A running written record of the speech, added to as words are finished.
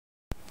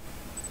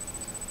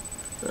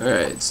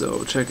Alright,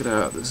 so check it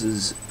out. This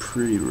is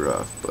pretty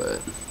rough,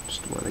 but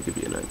just want to give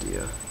you an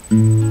idea.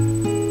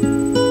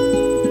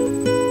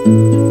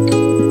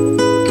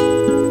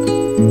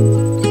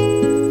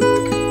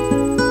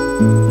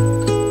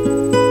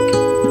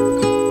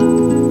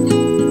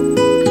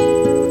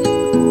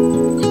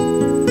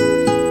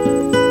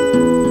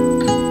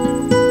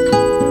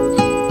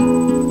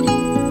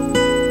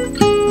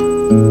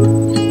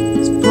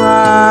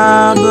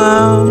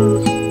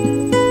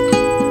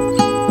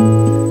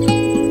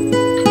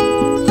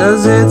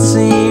 Does it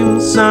seem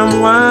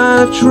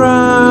somewhat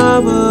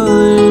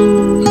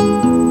troubling?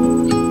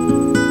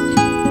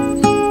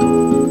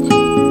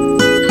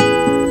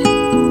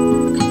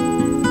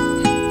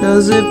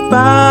 Does it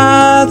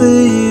bother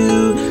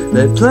you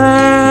that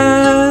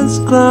plants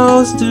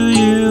close to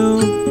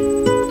you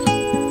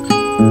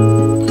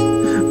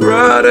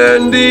rot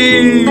and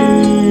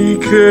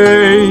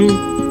decay?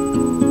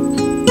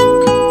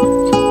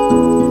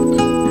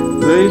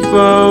 They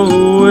fall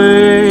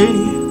away.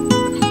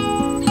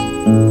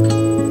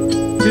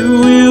 Do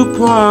you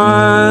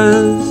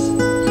pause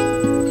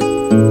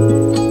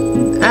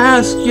and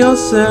ask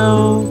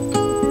yourself,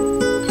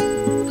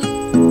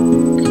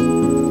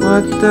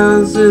 what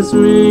does this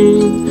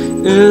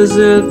mean? Is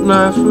it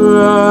my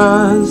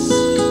frost?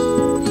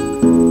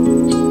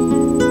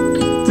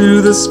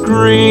 Do the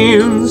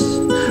screams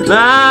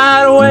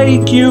that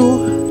wake you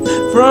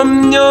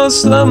from your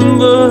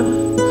slumber,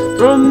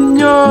 from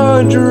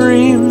your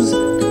dreams?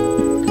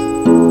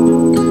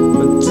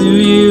 Or do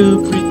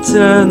you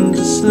pretend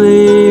to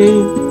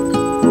sleep?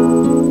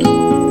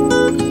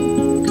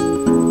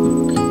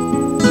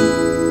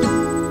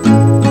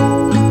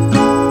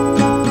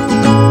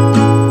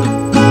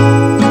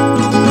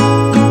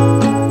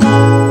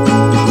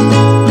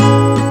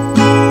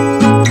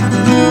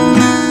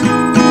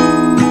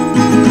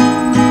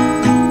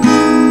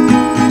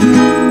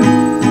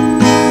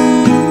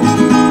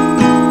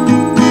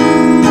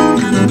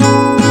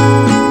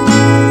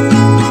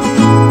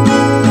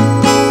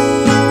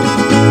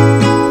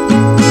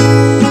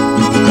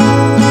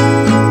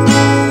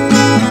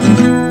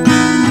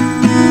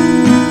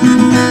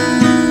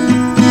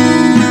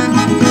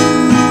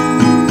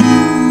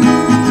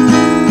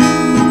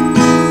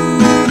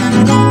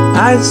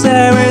 I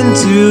stare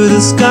into the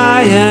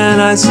sky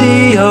and I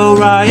see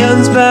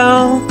Orion's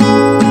belt.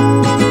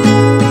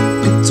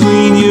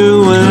 Between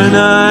you and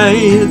I,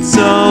 it's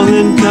all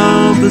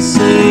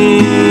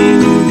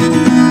encompassing.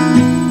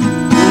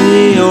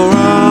 We are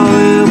all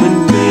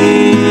in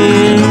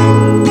pain.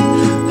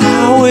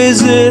 How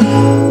is it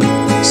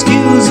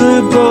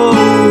excusable?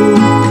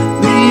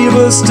 The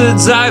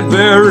bastards I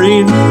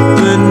buried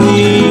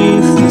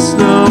beneath the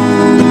snow.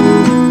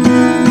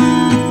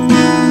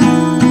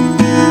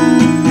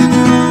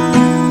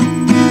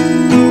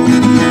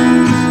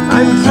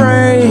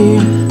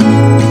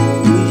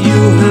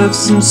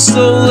 Some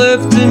soul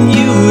left in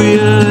you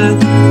yet,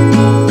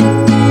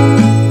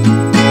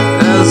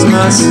 as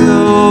my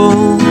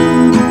soul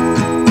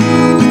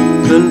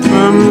been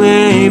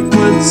firmly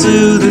put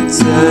to the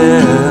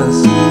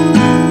test.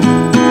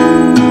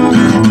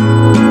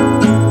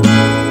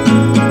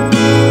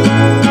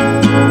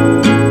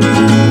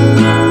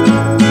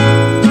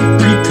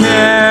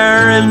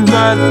 Prepare and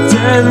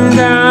button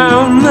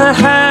down the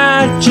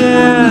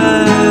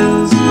hatches.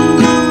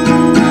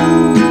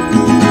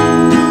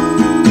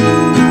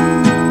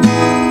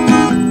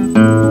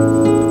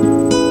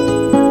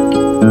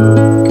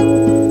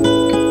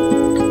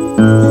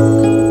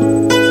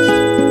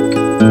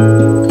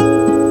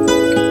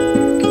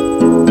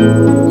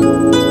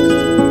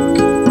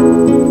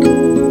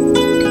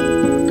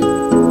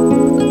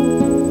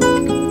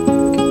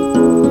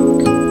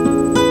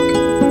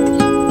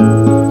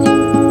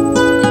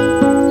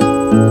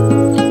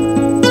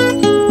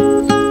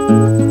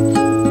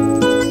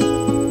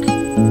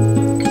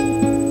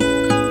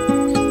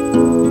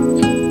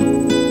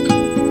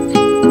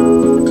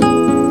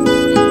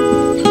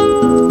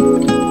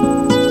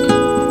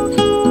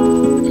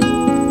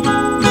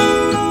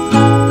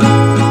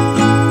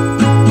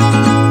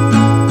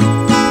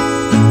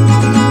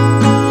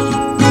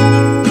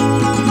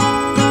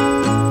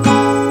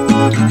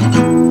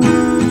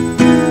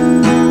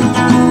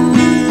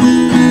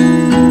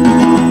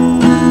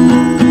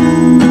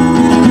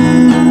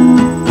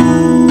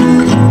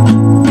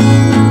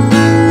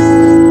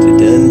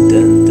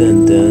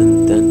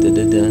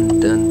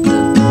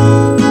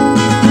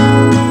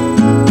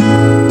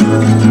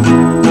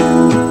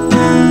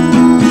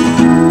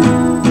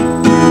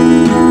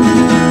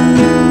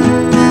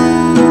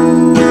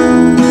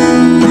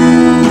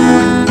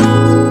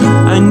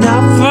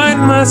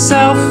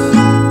 Myself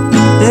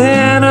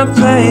in a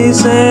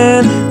place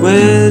in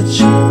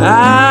which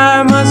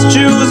I must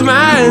choose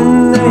my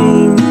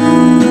name.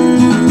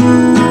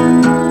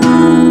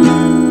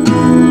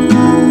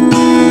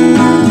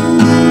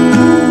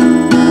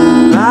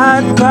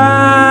 I'd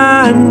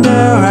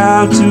ponder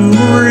how to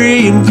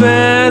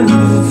reinvent a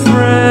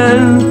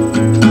friend,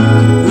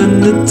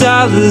 and the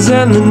dollars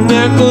and the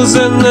nickels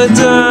and the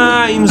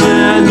dimes,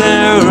 and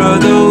there are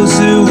those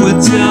who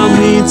would tell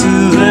me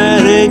to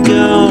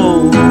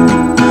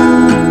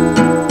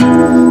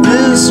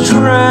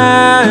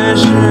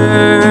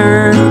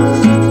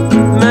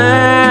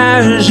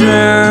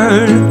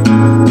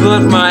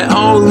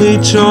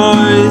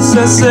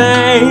I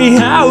say,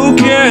 how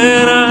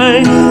can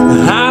I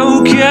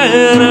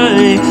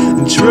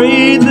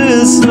trade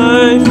this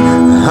life?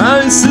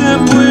 I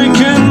simply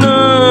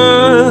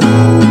cannot.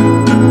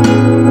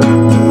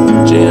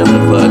 Jam the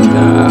fuck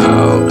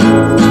out.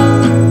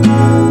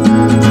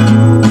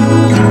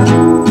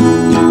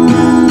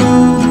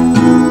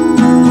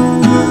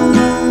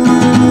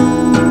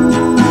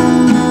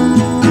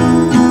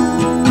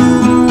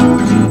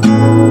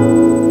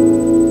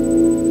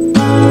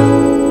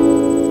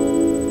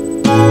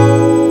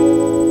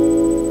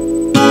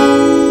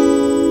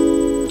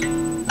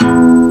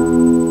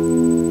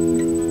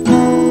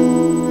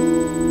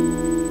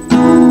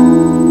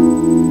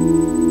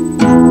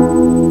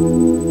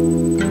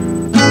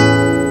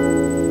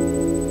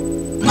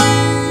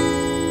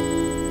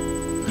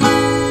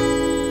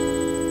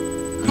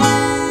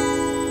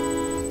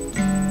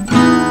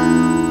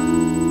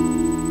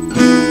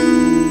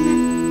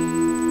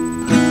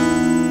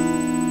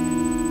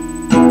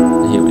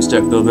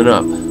 Start building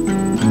up.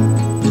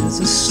 There's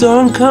a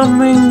storm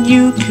coming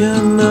you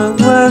cannot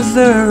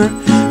weather.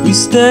 We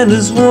stand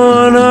as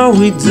one or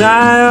we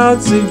die all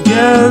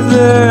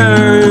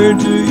together.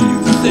 Do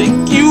you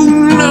think you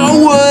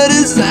know what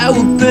is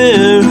out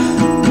there?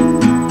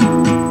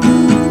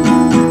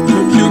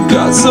 Have you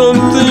got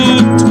something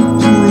to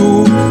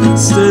prove?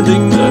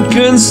 Standing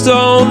against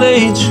all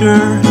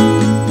nature.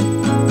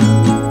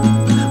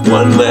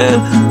 One man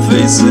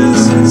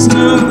faces his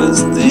doom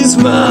as these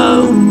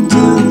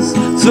mountains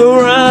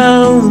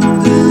surround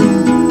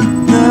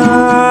him.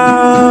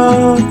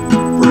 Now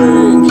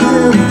bring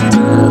him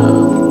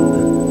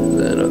down.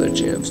 That other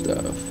jam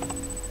stuff.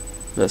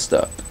 Messed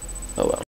up.